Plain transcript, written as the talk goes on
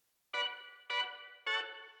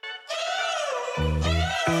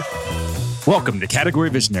Welcome to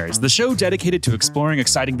Category Visionaries, the show dedicated to exploring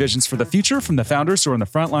exciting visions for the future from the founders who are on the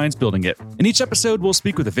front lines building it. In each episode, we'll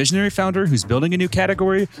speak with a visionary founder who's building a new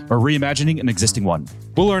category or reimagining an existing one.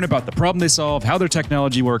 We'll learn about the problem they solve, how their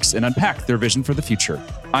technology works, and unpack their vision for the future.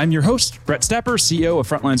 I'm your host, Brett Stapper, CEO of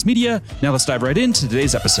Frontlines Media. Now let's dive right into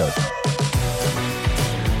today's episode.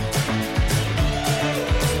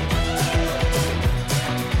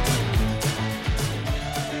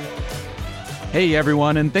 Hey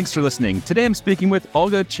everyone, and thanks for listening. Today I'm speaking with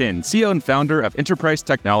Olga Chin, CEO and founder of InterPrice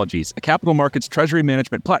Technologies, a capital markets treasury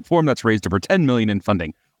management platform that's raised over $10 million in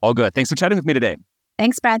funding. Olga, thanks for chatting with me today.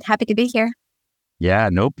 Thanks, Brad. Happy to be here. Yeah,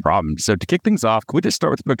 no problem. So to kick things off, could we just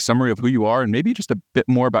start with a quick summary of who you are and maybe just a bit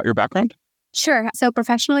more about your background? Sure. So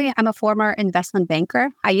professionally, I'm a former investment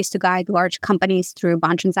banker. I used to guide large companies through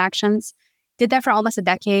bond transactions. Did that for almost a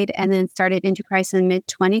decade and then started InterPrice in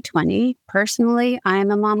mid-2020. Personally,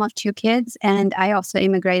 I'm a mom of 2 kids, and I also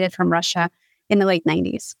immigrated from Russia in the late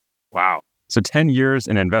 90s. Wow. So 10 years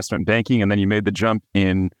in investment banking, and then you made the jump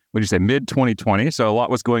in, mid-2020? So a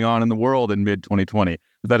lot was going on in the world in mid-2020.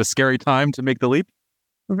 Was that a scary time to make the leap?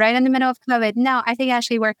 Right in the middle of COVID. No, I think it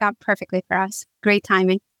actually worked out perfectly for us. Great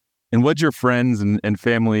timing. And what'd your friends and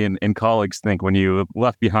family and colleagues think when you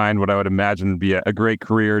left behind what I would imagine would be a great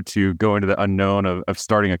career to go into the unknown of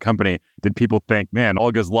starting a company? Did people think, man,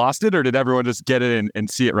 Olga's lost it, or did everyone just get it and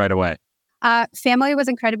see it right away? Family was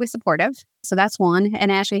incredibly supportive. So that's one. And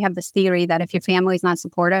I actually have this theory that if your family is not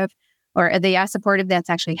supportive or they are supportive, that's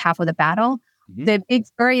actually half of the battle. Mm-hmm. The big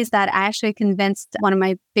story is that I actually convinced one of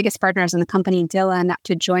my biggest partners in the company, Dylan,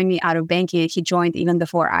 to join me out of banking. He joined even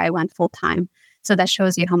before I went full time. So that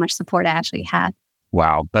shows you how much support I actually had.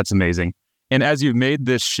 Wow, that's amazing. And as you've made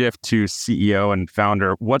this shift to CEO and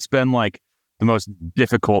founder, what's been like the most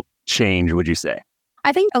difficult change, would you say?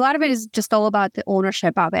 I think a lot of it is just all about the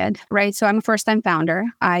ownership of it, right? So I'm a first-time founder.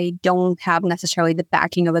 I don't have necessarily the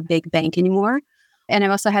backing of a big bank anymore. And I've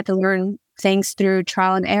also had to learn things through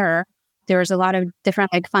trial and error. There's a lot of different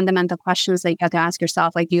fundamental questions that you have to ask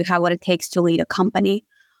yourself, do you have what it takes to lead a company?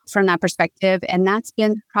 From that perspective. And that's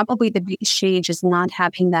been probably the biggest change, is not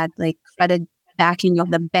having that credit backing of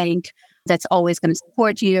the bank that's always going to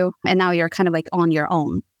support you. And now you're kind of on your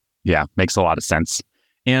own. Yeah, makes a lot of sense.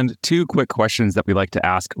 And 2 quick questions that we like to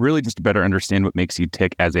ask, really just to better understand what makes you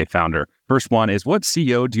tick as a founder. First one is, what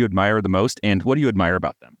CEO do you admire the most, and what do you admire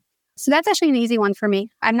about them? So that's actually an easy one for me.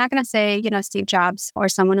 I'm not going to say, Steve Jobs or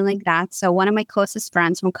someone like that. So one of my closest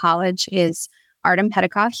friends from college is Artem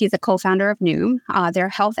Petikov. He's a co-founder of Noom, their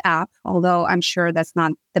health app, although I'm sure that's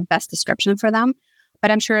not the best description for them. But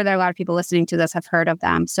I'm sure there are a lot of people listening to this have heard of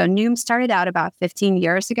them. So Noom started out about 15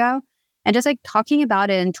 years ago. And just talking about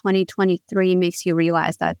it in 2023 makes you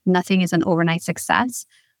realize that nothing is an overnight success.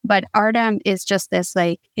 But Artem is just this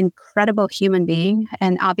incredible human being.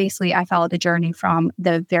 And obviously, I followed the journey from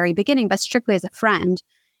the very beginning, but strictly as a friend.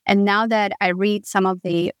 And now that I read some of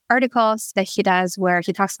the articles that he does where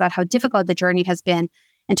he talks about how difficult the journey has been,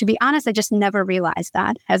 and to be honest, I just never realized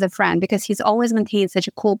that as a friend, because he's always maintained such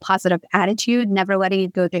a cool, positive attitude, never letting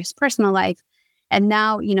it go to his personal life. And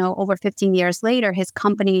now, over 15 years later, his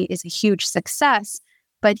company is a huge success,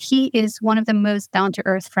 but he is one of the most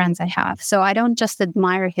down-to-earth friends I have. So I don't just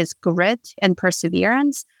admire his grit and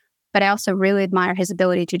perseverance, but I also really admire his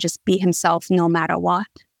ability to just be himself no matter what.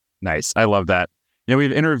 Nice. I love that.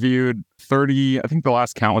 We've interviewed 30, I think the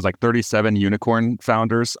last count was 37 unicorn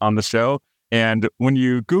founders on the show. And when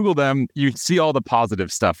you Google them, you see all the positive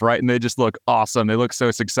stuff, right? And they just look awesome. They look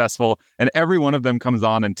so successful. And every one of them comes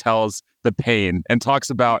on and tells the pain and talks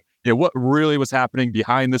about what really was happening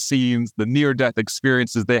behind the scenes, the near-death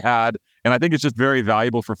experiences they had. And I think it's just very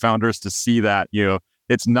valuable for founders to see that,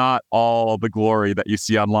 it's not all the glory that you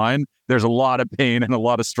see online. There's a lot of pain and a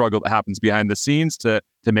lot of struggle that happens behind the scenes to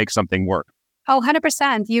make something work. Oh,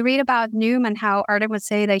 100%. You read about Noom and how Artem would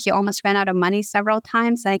say that he almost ran out of money several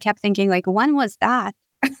times. And I kept thinking, when was that?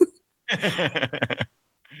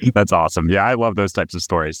 That's awesome. Yeah, I love those types of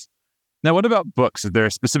stories. Now, what about books? Is there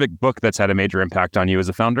a specific book that's had a major impact on you as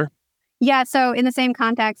a founder? Yeah, so in the same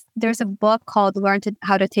context, there's a book called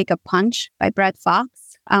How to Take a Punch by Brett Fox.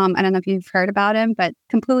 I don't know if you've heard about him, but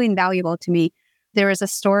completely invaluable to me. There is a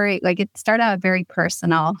story, it started out very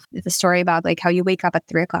personal. It's a story about how you wake up at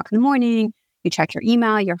 3:00 in the morning, you check your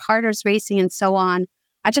email, your heart is racing and so on.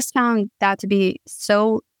 I just found that to be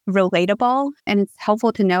so relatable, and it's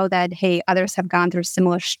helpful to know that, hey, others have gone through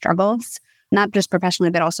similar struggles, not just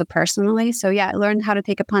professionally, but also personally. So yeah, I learned how to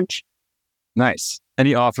take a punch. Nice.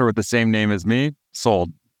 Any author with the same name as me?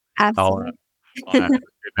 Sold. Absolutely.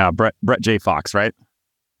 Now, Brett J. Fox, right?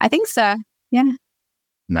 I think so. Yeah.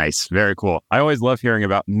 Nice. Very cool. I always love hearing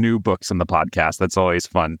about new books on the podcast. That's always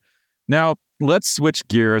fun. Now, let's switch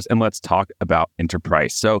gears and let's talk about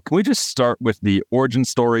InterPrice. So can we just start with the origin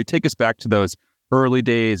story? Take us back to those early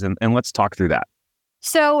days and let's talk through that.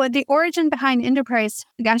 So the origin behind InterPrice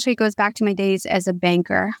actually goes back to my days as a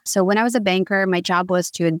banker. So when I was a banker, my job was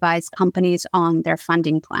to advise companies on their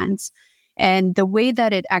funding plans. And the way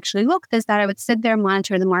that it actually looked is that I would sit there,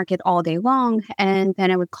 monitor the market all day long, and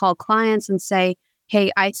then I would call clients and say, hey,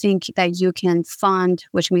 I think that you can fund,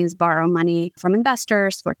 which means borrow money from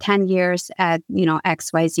investors for 10 years at,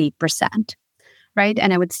 XYZ percent, right?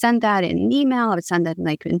 And I would send that in an email. I would send that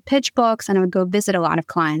in pitch books, and I would go visit a lot of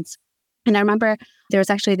clients. And I remember there was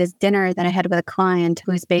actually this dinner that I had with a client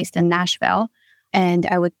who is based in Nashville. And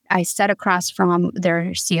I sat across from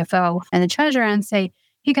their CFO and the treasurer and say,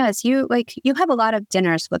 hey guys, you have a lot of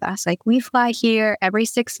dinners with us. Like we fly here every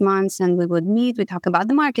 6 months and we would meet, we talk about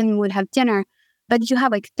the market and we'd have dinner. But you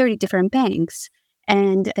have 30 different banks.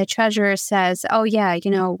 And the treasurer says, oh yeah,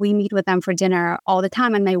 we meet with them for dinner all the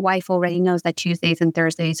time. And my wife already knows that Tuesdays and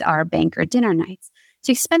Thursdays are banker dinner nights.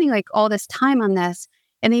 So he's spending all this time on this.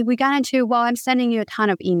 And then we got into, well, I'm sending you a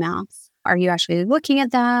ton of emails. Are you actually looking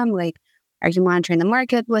at them? Are you monitoring the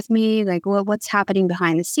market with me? What's happening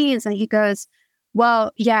behind the scenes? And he goes,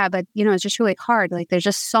 well, yeah, but it's just really hard. There's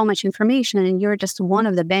just so much information and you're just one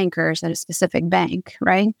of the bankers at a specific bank,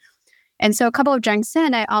 right? And so a couple of drinks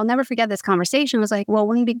in, I'll never forget this conversation. It was well,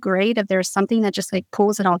 wouldn't it be great if there's something that just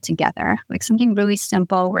pulls it all together? Something really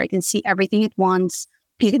simple where you can see everything at once.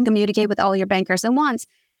 You can communicate with all your bankers at once.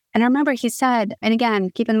 And I remember he said, and again,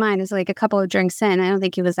 keep in mind, it's a couple of drinks in. I don't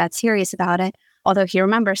think he was that serious about it. Although he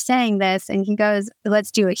remembers saying this and he goes,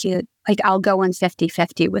 let's do it. I'll go on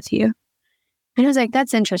 50-50 with you. And I was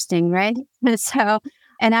that's interesting, right?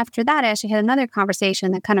 And after that, I actually had another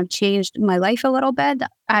conversation that kind of changed my life a little bit.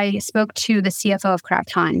 I spoke to the CFO of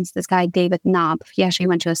Kraft Heinz, this guy, David Knob. He actually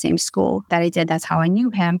went to the same school that I did. That's how I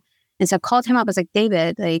knew him. And so I called him up. I was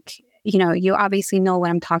David, you obviously know what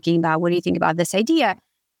I'm talking about. What do you think about this idea?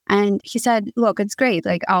 And he said, look, it's great.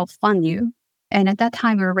 I'll fund you. And at that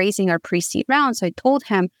time, we were raising our pre-seed round. So I told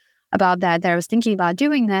him about that I was thinking about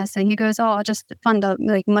doing this. And he goes, oh, I'll just fund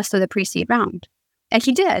most of the pre-seed round. And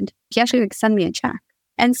he did. He actually sent me a check.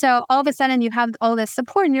 And so all of a sudden you have all this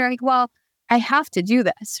support and you're well, I have to do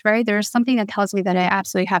this, right? There's something that tells me that I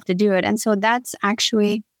absolutely have to do it. And so that's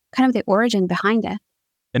actually kind of the origin behind it.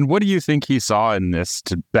 And what do you think he saw in this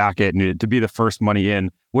to back it and to be the first money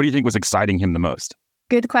in? What do you think was exciting him the most?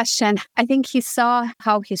 Good question. I think he saw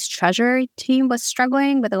how his treasury team was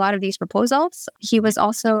struggling with a lot of these proposals. He was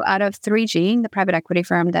also out of 3G, the private equity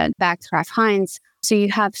firm that backed Kraft Heinz. So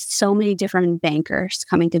you have so many different bankers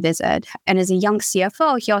coming to visit. And as a young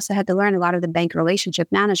CFO, he also had to learn a lot of the bank relationship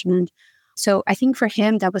management. So I think for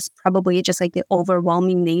him, that was probably just the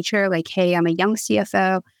overwhelming nature. Hey, I'm a young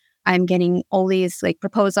CFO. I'm getting all these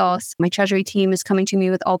proposals. My treasury team is coming to me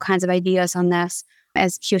with all kinds of ideas on this.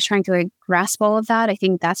 As he was trying to grasp all of that, I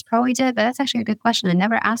think that's probably it. But that's actually a good question. I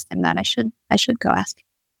never asked him that. I should go ask.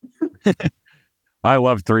 I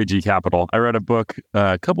love 3G Capital. I read a book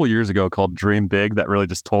a couple of years ago called Dream Big that really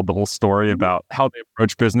just told the whole story about how they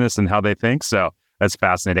approach business and how they think. So that's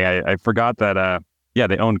fascinating. I forgot that,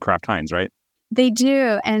 they own Kraft Heinz, right? They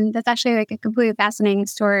do. And that's actually a completely fascinating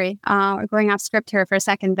story. We're going off script here for a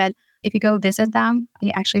second, but if you go visit them,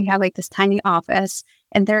 they actually have this tiny office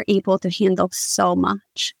and they're able to handle so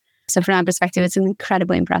much. So from that perspective, it's an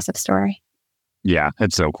incredibly impressive story. Yeah,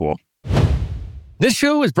 it's so cool. This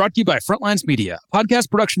show is brought to you by Frontlines Media, a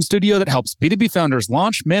podcast production studio that helps B2B founders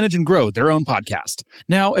launch, manage, and grow their own podcast.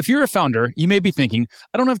 Now, if you're a founder, you may be thinking,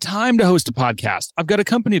 I don't have time to host a podcast. I've got a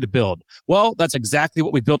company to build. Well, that's exactly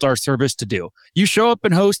what we built our service to do. You show up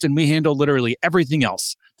and host, and we handle literally everything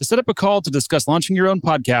else. To set up a call to discuss launching your own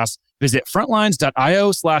podcast, visit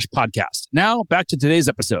frontlines.io/podcast. Now, back to today's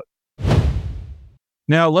episode.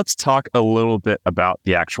 Now, let's talk a little bit about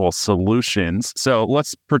the actual solutions. So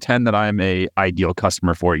let's pretend that I'm a ideal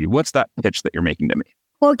customer for you. What's that pitch that you're making to me?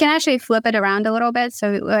 Well, we can actually flip it around a little bit.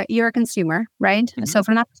 So you're a consumer, right? Mm-hmm. So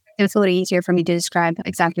from that perspective, it's a little easier for me to describe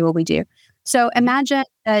exactly what we do. So imagine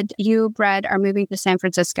that you, Brett, are moving to San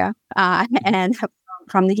Francisco and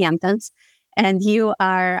from the Hamptons, and you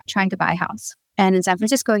are trying to buy a house. And in San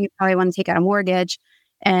Francisco, you probably want to take out a mortgage,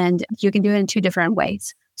 and you can do it in two different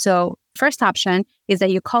ways. So first option is that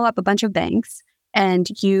you call up a bunch of banks and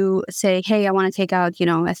you say, hey, I want to take out, a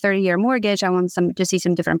 30-year mortgage. I want to see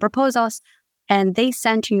some different proposals. And they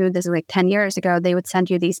sent you, this is 10 years ago, they would send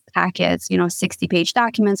you these packets, 60-page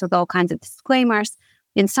documents with all kinds of disclaimers.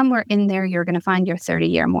 And somewhere in there, you're going to find your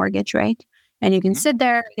 30-year mortgage rate. And you can sit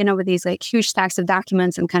there, with these huge stacks of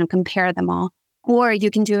documents and kind of compare them all. Or you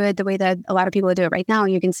can do it the way that a lot of people do it right now.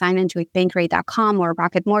 You can sign into like bankrate.com or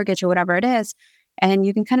Rocket Mortgage or whatever it is. And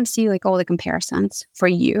you can kind of see like all the comparisons for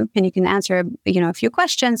you. And you can answer, a few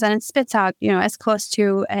questions and it spits out, as close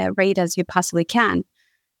to a rate as you possibly can.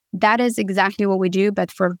 That is exactly what we do,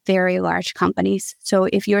 but for very large companies. So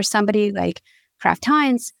if you're somebody like Kraft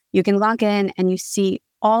Heinz, you can log in and you see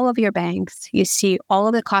all of your banks. You see all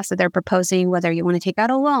of the costs that they're proposing, whether you want to take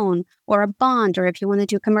out a loan or a bond, or if you want to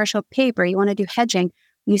do commercial paper, you want to do hedging.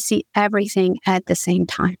 You see everything at the same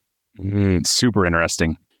time. Super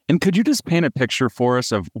interesting. And could you just paint a picture for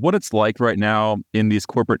us of what it's like right now in these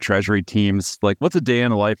corporate treasury teams? Like, what's a day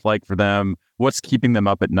in the life like for them? What's keeping them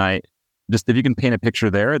up at night? Just if you can paint a picture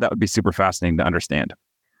there, that would be super fascinating to understand.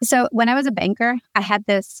 So when I was a banker, I had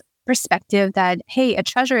this perspective that, hey, a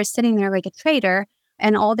treasurer is sitting there like a trader,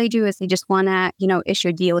 and all they do is they just want to,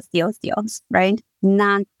 issue deals, right?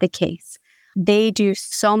 Not the case. They do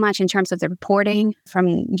so much in terms of the reporting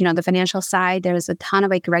from, the financial side. There's a ton of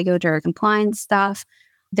like regulatory compliance stuff.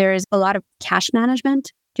 There's a lot of cash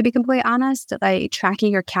management, to be completely honest, like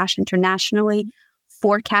tracking your cash internationally.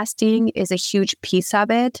 Forecasting is a huge piece of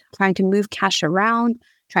it, trying to move cash around,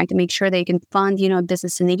 trying to make sure they can fund,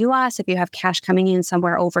 business in the US if you have cash coming in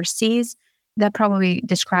somewhere overseas. That probably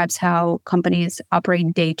describes how companies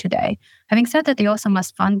operate day to day. Having said that, they also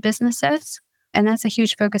must fund businesses, and that's a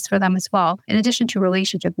huge focus for them as well, in addition to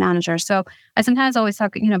relationship managers. So I sometimes always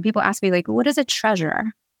talk, people ask me like, what is a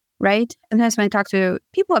treasurer, right? And that's when I talk to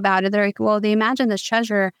people about it, they're like, well, they imagine this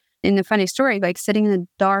treasurer in the funny story, like sitting in a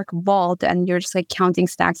dark vault and you're just like counting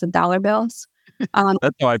stacks of dollar bills.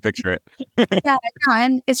 That's how I picture it. Yeah, no,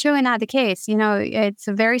 and it's really not the case. It's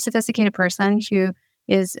a very sophisticated person who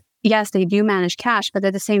is, yes, they do manage cash, but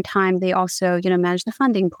at the same time, they also, manage the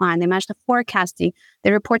funding plan. They manage the forecasting.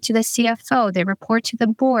 They report to the CFO. They report to the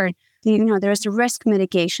board. There's risk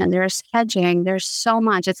mitigation. There's hedging. There's so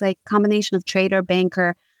much. It's like a combination of trader,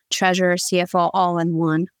 banker, treasurer, CFO, all in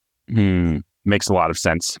one. Makes a lot of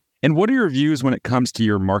sense. And what are your views when it comes to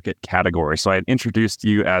your market category? So I had introduced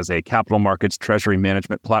you as a capital markets treasury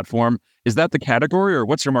management platform. Is that the category, or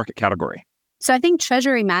what's your market category? So I think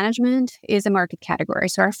treasury management is a market category.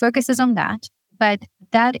 So our focus is on that. But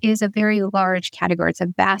that is a very large category. It's a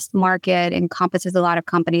vast market, encompasses a lot of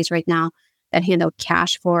companies right now that handle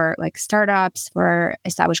cash for like startups, for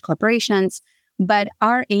established corporations. But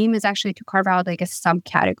our aim is actually to carve out like a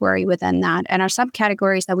subcategory within that. And our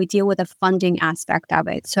subcategory is that we deal with the funding aspect of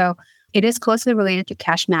it. So it is closely related to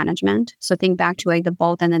cash management. So think back to like the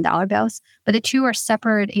vault and the dollar bills. But the two are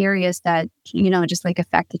separate areas that, just like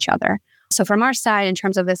affect each other. So from our side, in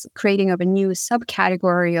terms of this creating of a new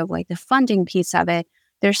subcategory of like the funding piece of it,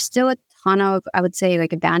 there's still a ton of, I would say,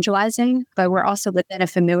 like evangelizing, but we're also within a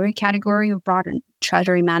familiar category of broader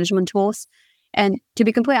treasury management tools. And to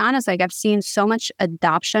be completely honest, like I've seen so much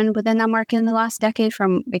adoption within that market in the last decade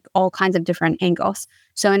from like all kinds of different angles.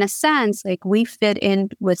 So in a sense, like we fit in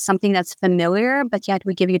with something that's familiar, but yet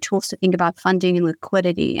we give you tools to think about funding and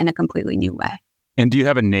liquidity in a completely new way. And do you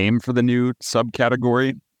have a name for the new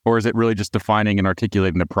subcategory, or is it really just defining and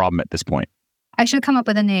articulating the problem at this point? I should come up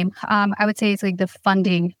with a name. I would say it's like the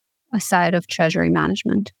funding side of treasury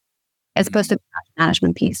management as opposed to the cash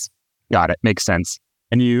management piece. Got it. Makes sense.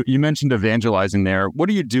 And you mentioned evangelizing there. What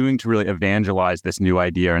are you doing to really evangelize this new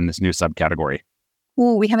idea and this new subcategory?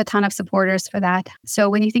 Ooh, we have a ton of supporters for that. So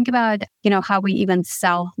when you think about, how we even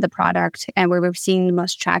sell the product and where we've seen the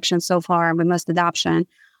most traction so far and the most adoption,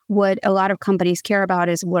 what a lot of companies care about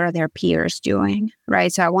is what are their peers doing,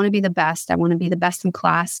 right? So I want to be the best. I want to be the best in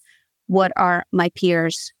class. What are my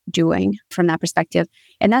peers doing from that perspective?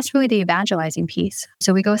 And that's really the evangelizing piece.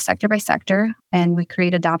 So we go sector by sector and we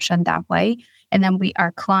create adoption that way. And then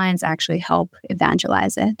our clients actually help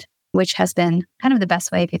evangelize it, which has been kind of the best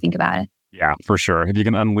way if you think about it. Yeah, for sure. If you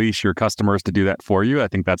can unleash your customers to do that for you, I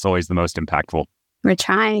think that's always the most impactful. We're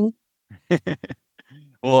trying.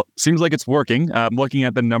 Well, seems like it's working. Looking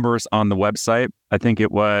at the numbers on the website, I think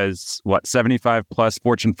it was, 75 plus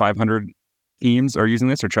Fortune 500 teams are using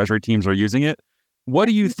this, or treasury teams are using it. What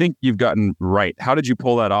do you think you've gotten right? How did you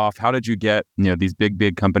pull that off? How did you get these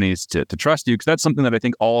big companies to trust you? Because that's something that I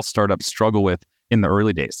think all startups struggle with in the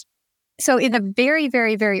early days. So in the very,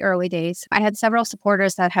 very, very early days, I had several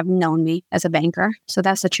supporters that have known me as a banker. So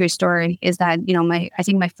that's the true story, is that, I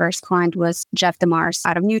think my first client was Jeff DeMars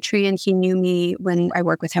out of Nutri, and he knew me when I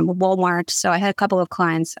worked with him at Walmart. So I had a couple of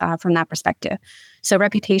clients from that perspective. So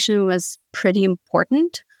reputation was pretty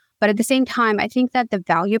important. But at the same time, I think that the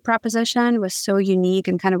value proposition was so unique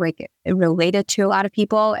and kind of like related to a lot of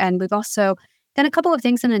people. And we've also done a couple of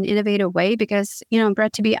things in an innovative way because,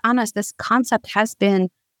 Brett, to be honest, this concept has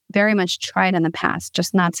been very much tried in the past,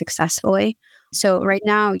 just not successfully. So right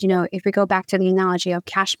now, if we go back to the analogy of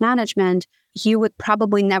cash management, you would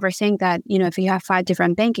probably never think that, if you have 5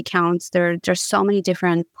 different bank accounts, there's so many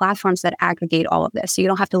different platforms that aggregate all of this. So you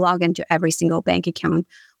don't have to log into every single bank account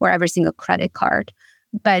or every single credit card.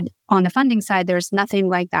 But on the funding side, there's nothing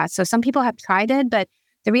like that. So some people have tried it, but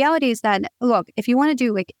the reality is that, look, if you want to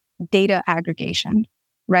do like data aggregation,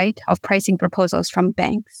 right, of pricing proposals from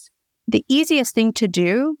banks, the easiest thing to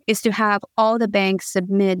do is to have all the banks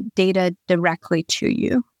submit data directly to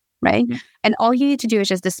you, right? Mm-hmm. And all you need to do is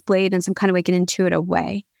just display it in some kind of like an intuitive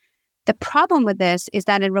way. The problem with this is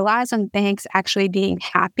that it relies on banks actually being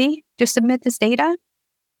happy to submit this data.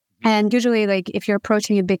 And usually, like if you're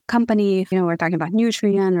approaching a big company, we're talking about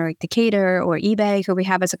Nutrien or like Decatur or eBay, who we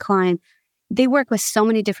have as a client, they work with so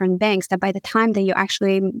many different banks that by the time that you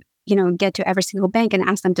actually, get to every single bank and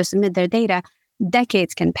ask them to submit their data,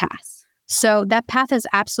 decades can pass. So that path is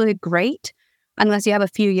absolutely great unless you have a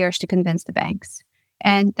few years to convince the banks.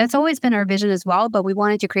 And that's always been our vision as well, but we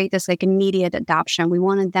wanted to create this like immediate adoption. We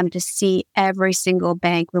wanted them to see every single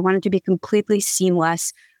bank. We wanted to be completely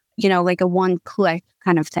seamless, like a one-click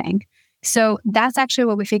kind of thing. So that's actually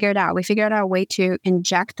what we figured out. We figured out a way to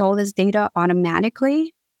inject all this data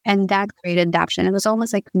automatically, and that created adoption. It was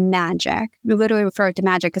almost like magic. We literally refer it to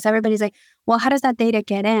magic because everybody's like, well, how does that data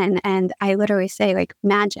get in? And I literally say like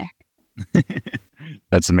magic.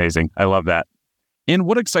 That's amazing. I love that. And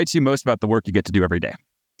what excites you most about the work you get to do every day?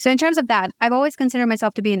 So in terms of that, I've always considered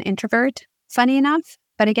myself to be an introvert, funny enough,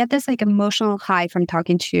 but I get this like emotional high from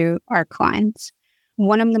talking to our clients.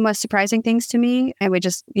 One of the most surprising things to me, and we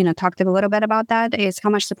just, talked a little bit about that, is how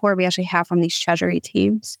much support we actually have from these treasury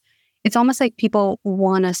teams. It's almost like people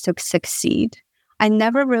want us to succeed. I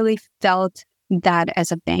never really felt that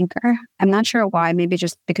as a banker. I'm not sure why, maybe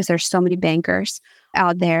just because there's so many bankers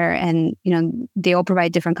out there and, they all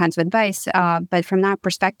provide different kinds of advice. But from that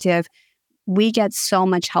perspective, we get so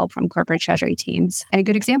much help from corporate treasury teams. And a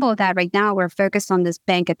good example of that right now, we're focused on this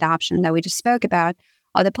bank adoption that we just spoke about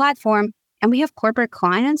on the platform. And we have corporate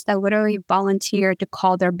clients that literally volunteer to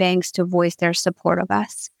call their banks to voice their support of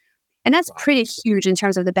us. And that's pretty huge in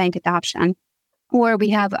terms of the bank adoption. Or we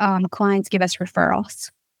have clients give us referrals.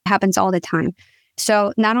 It happens all the time.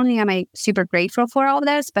 So not only am I super grateful for all of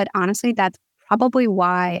this, but honestly, that's probably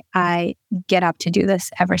why I get up to do this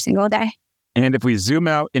every single day. And if we zoom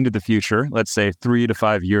out into the future, let's say 3 to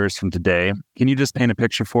 5 years from today, can you just paint a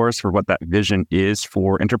picture for us for what that vision is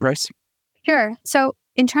for InterPrice? Sure. So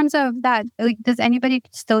in terms of that, does anybody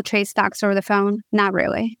still trade stocks over the phone? Not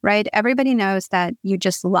really, right? Everybody knows that you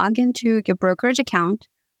just log into your brokerage account,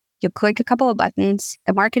 you click a couple of buttons,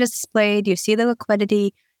 the market is displayed, you see the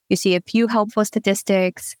liquidity, you see a few helpful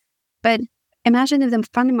statistics. But imagine if the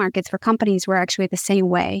funding markets for companies were actually the same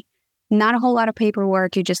way. Not a whole lot of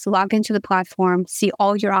paperwork. You just log into the platform, see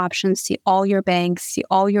all your options, see all your banks, see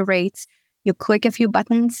all your rates. You click a few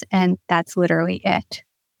buttons, and that's literally it.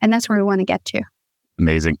 And that's where we want to get to.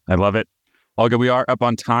 Amazing. I love it. Olga, we are up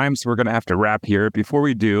on time, so we're going to have to wrap here. Before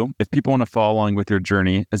we do, if people want to follow along with your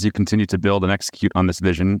journey as you continue to build and execute on this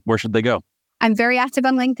vision, where should they go? I'm very active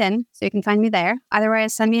on LinkedIn, so you can find me there.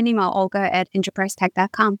 Otherwise, send me an email,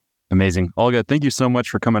 olga@interpricetech.com. Amazing. Olga, thank you so much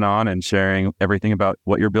for coming on and sharing everything about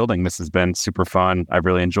what you're building. This has been super fun. I've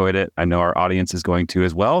really enjoyed it. I know our audience is going to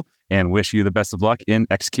as well, and wish you the best of luck in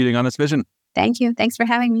executing on this vision. Thank you. Thanks for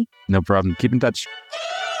having me. No problem. Keep in touch.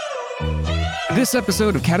 This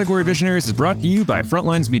episode of Category Visionaries is brought to you by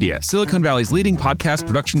Frontlines Media, Silicon Valley's leading podcast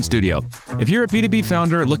production studio. If you're a B2B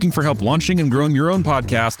founder looking for help launching and growing your own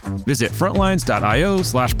podcast, visit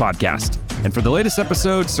frontlines.io/podcast. And for the latest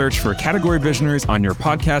episode, search for Category Visionaries on your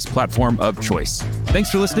podcast platform of choice. Thanks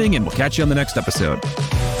for listening, and we'll catch you on the next episode.